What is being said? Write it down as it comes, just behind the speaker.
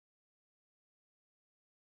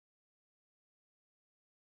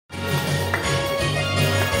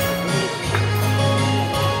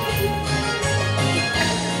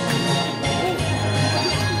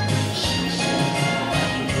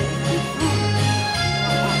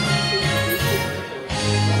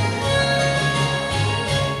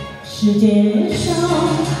世界上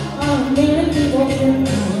没人比我更爱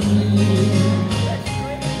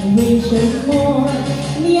你，为什么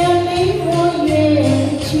你要离我远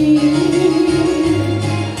去？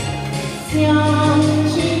想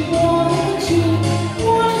起过去我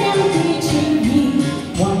俩的情谊，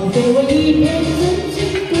枉费我一片真情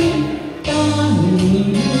对待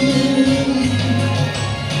你。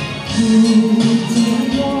如今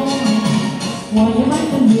我也满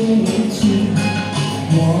分远去。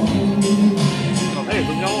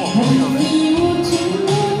 恨你无情无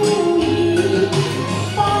义，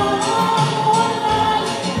把我来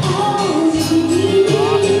抛弃。我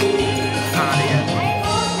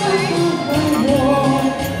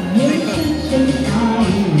也深深爱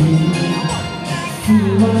你，希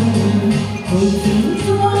望你回心转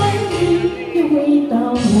意，又回到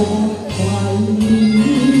我怀里。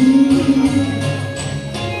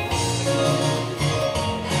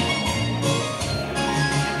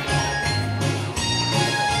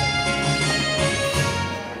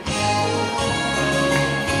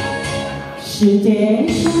 世界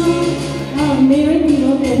上没人比我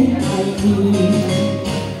更爱你，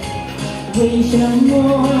为什么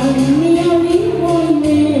你要离我远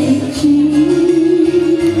去？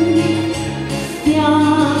想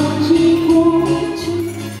起过去。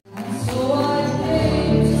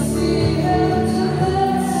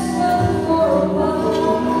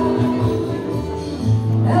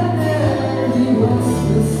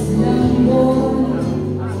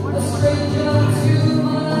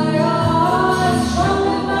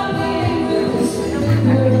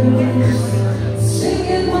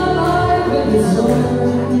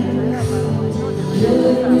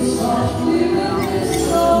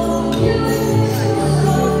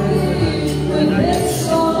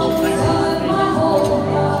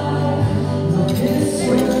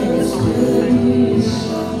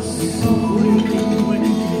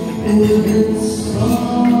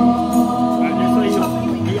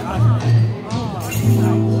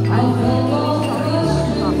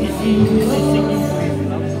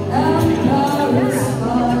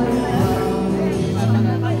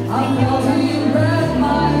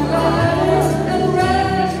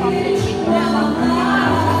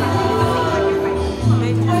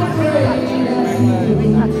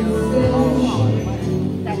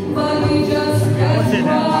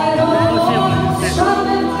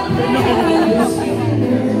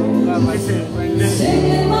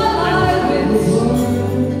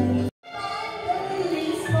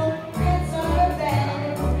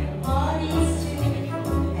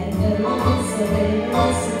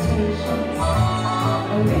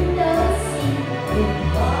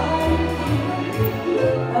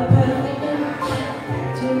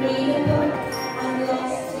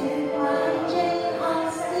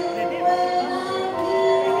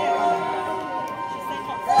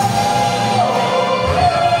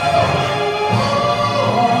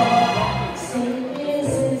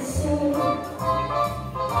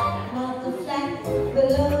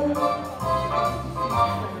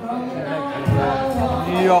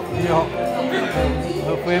New York, New York.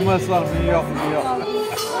 The famous one, New York, New York.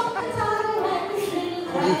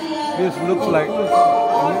 This looks like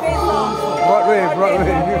Broadway,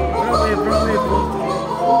 Broadway.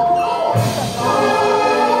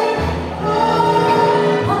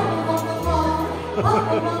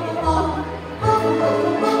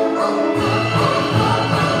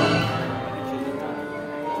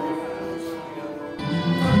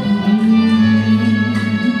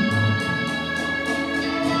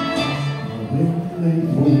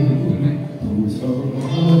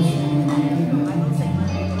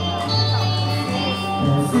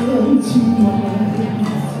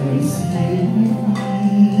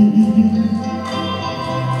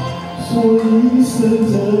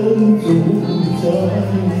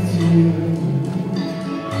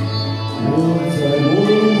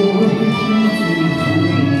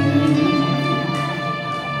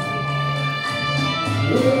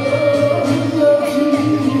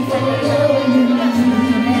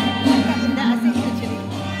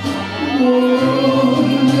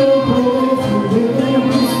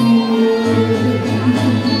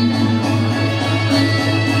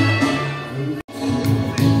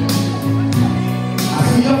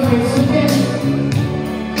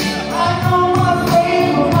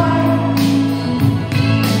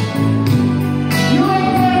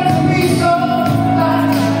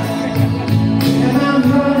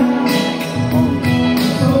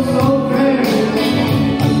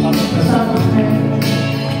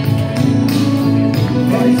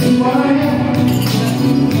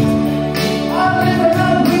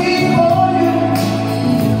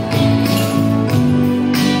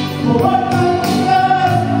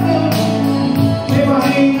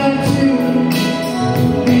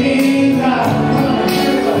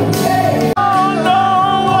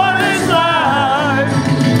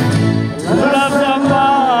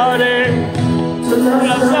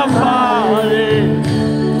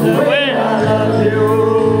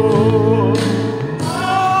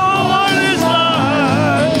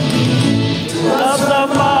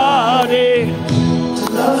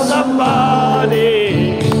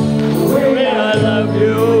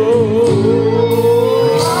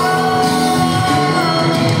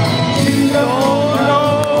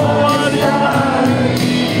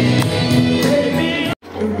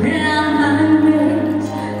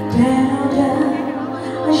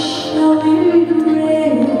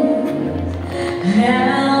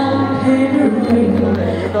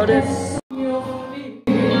 到的。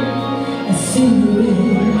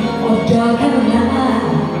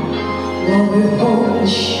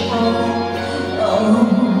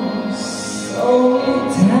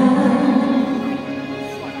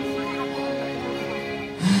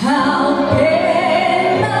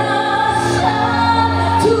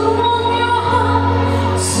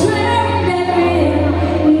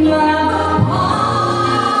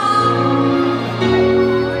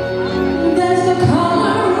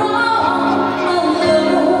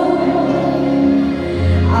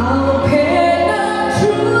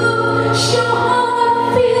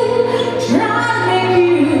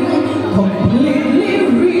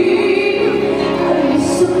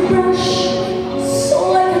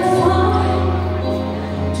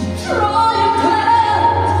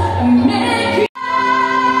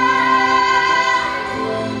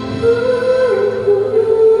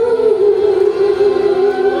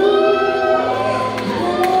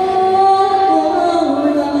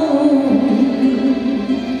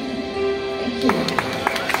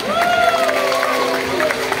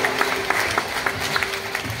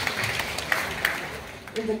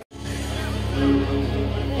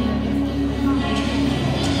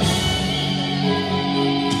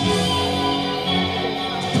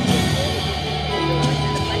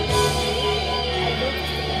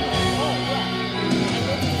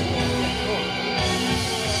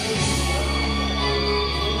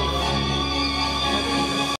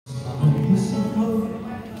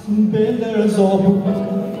 身边的人说不可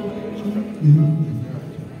以，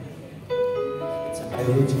在我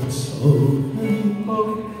接受以后，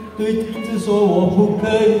对镜子说我不可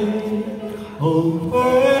以后悔，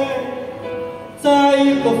在一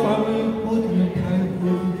个方面不停地徘徊，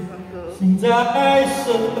心在生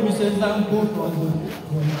命线上不断地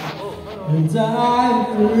人在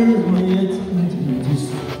日夜紧紧地说，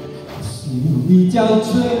心里交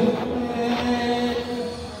瘁。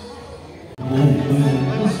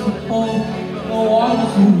 我忘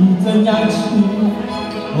记你怎样去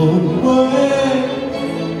后悔，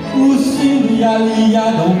无形的压力压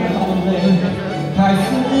得我好累，开始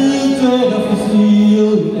觉得呼吸有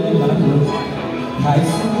点难了，开始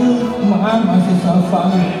慢慢身上放，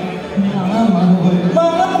慢慢会慢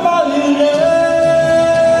慢流泪，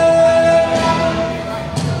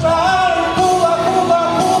哭吧哭吧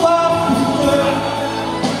哭吧不对，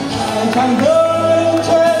爱唱歌。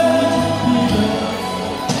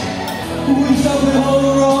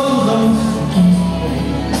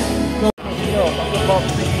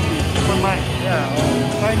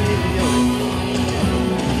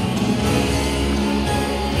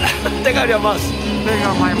 Take out your mask. Take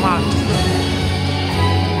out my mask.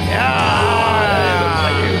 Yeah.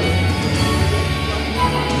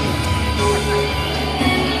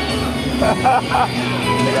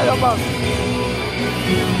 Take out your mask.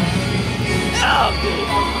 Yeah, okay.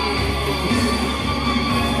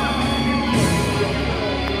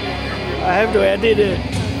 I have to edit it.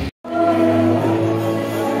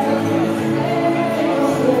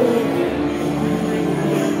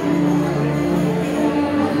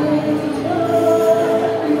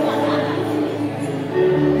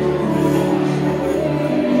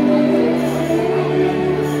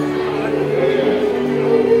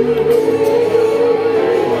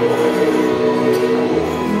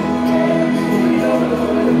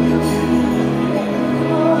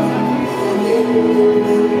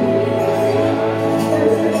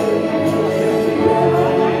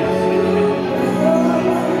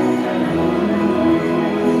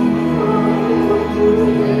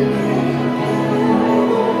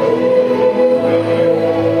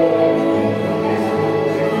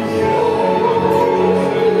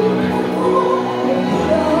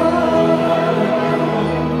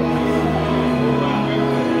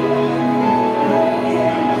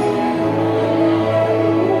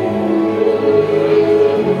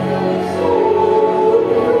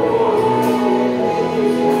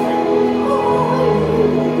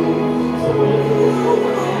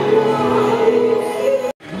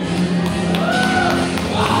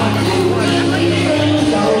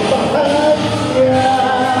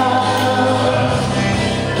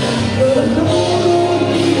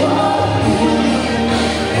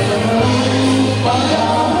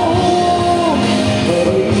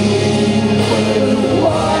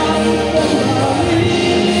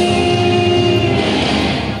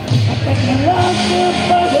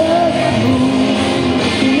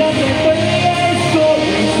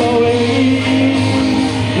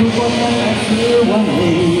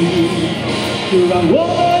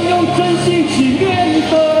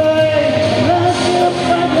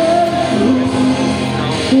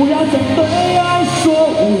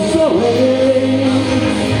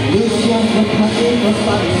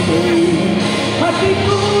 sampai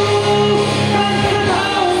hatiku kan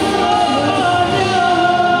kenal semuanya.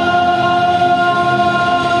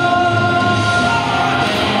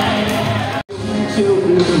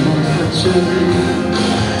 Cuma kecil,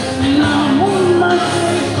 namun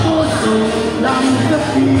masih kosong dan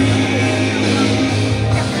sepi.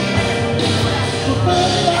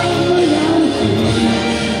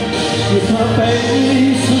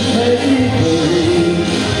 Seperti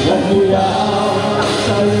waktu yang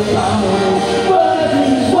saya tahu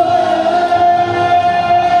berdua.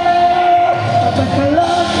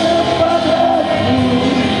 Katakanlah kepadaku,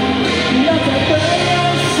 yang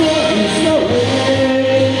terbayang sore-sore,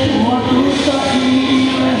 waktu tak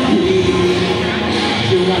lagi.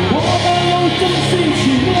 Jangan bohong untuk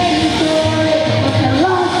sentimental.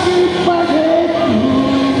 Katakanlah kepadaku,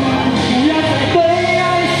 yang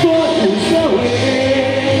terbayang sore-sore.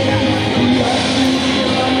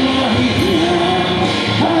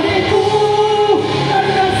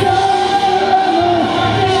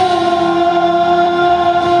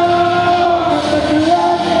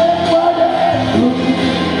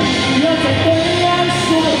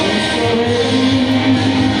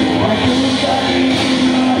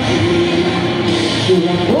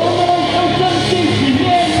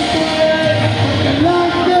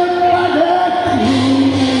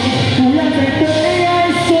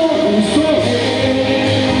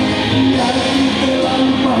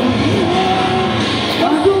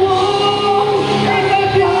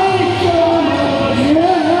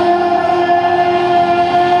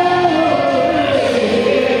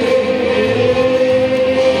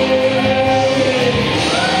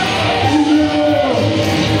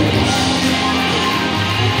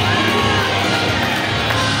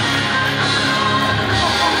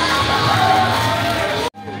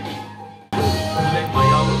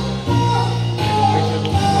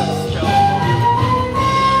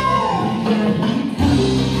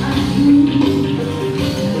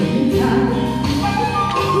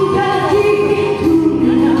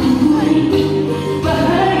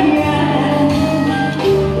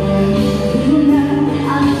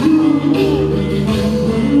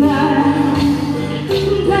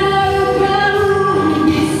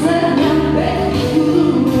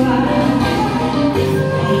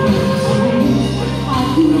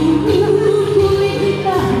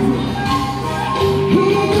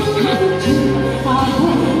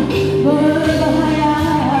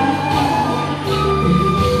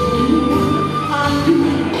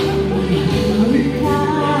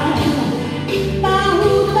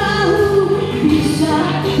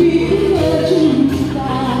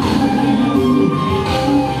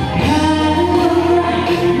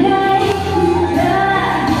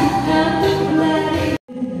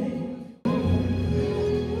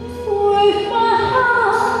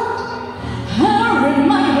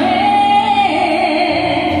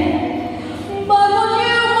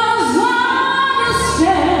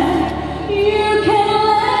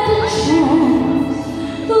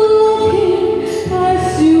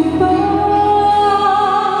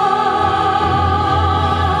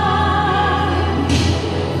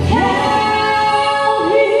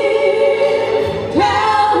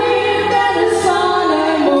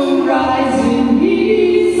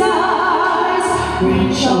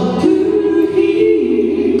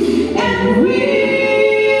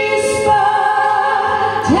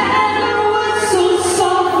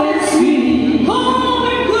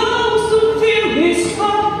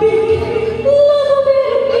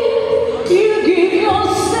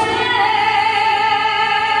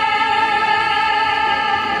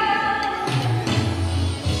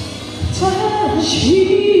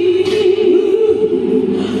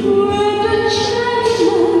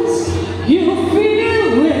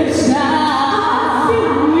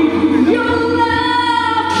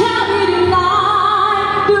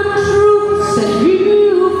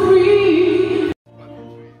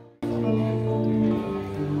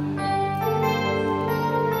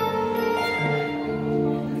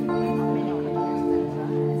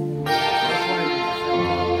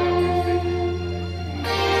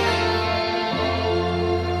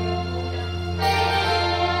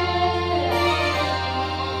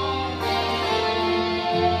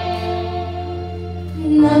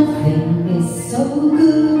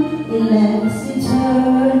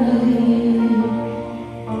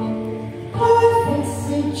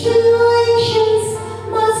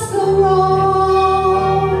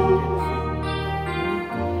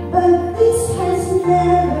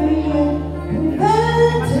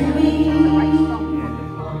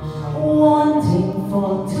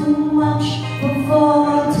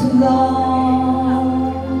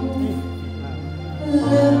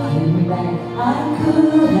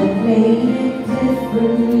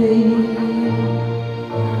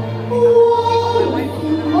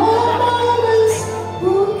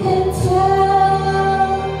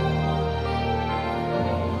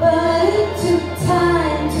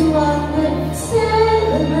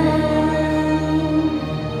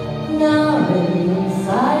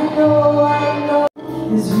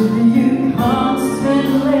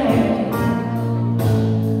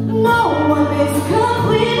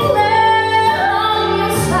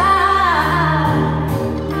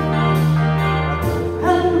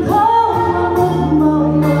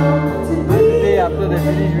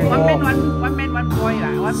 วันป่วยล่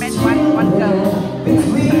ะวันเป็นวัน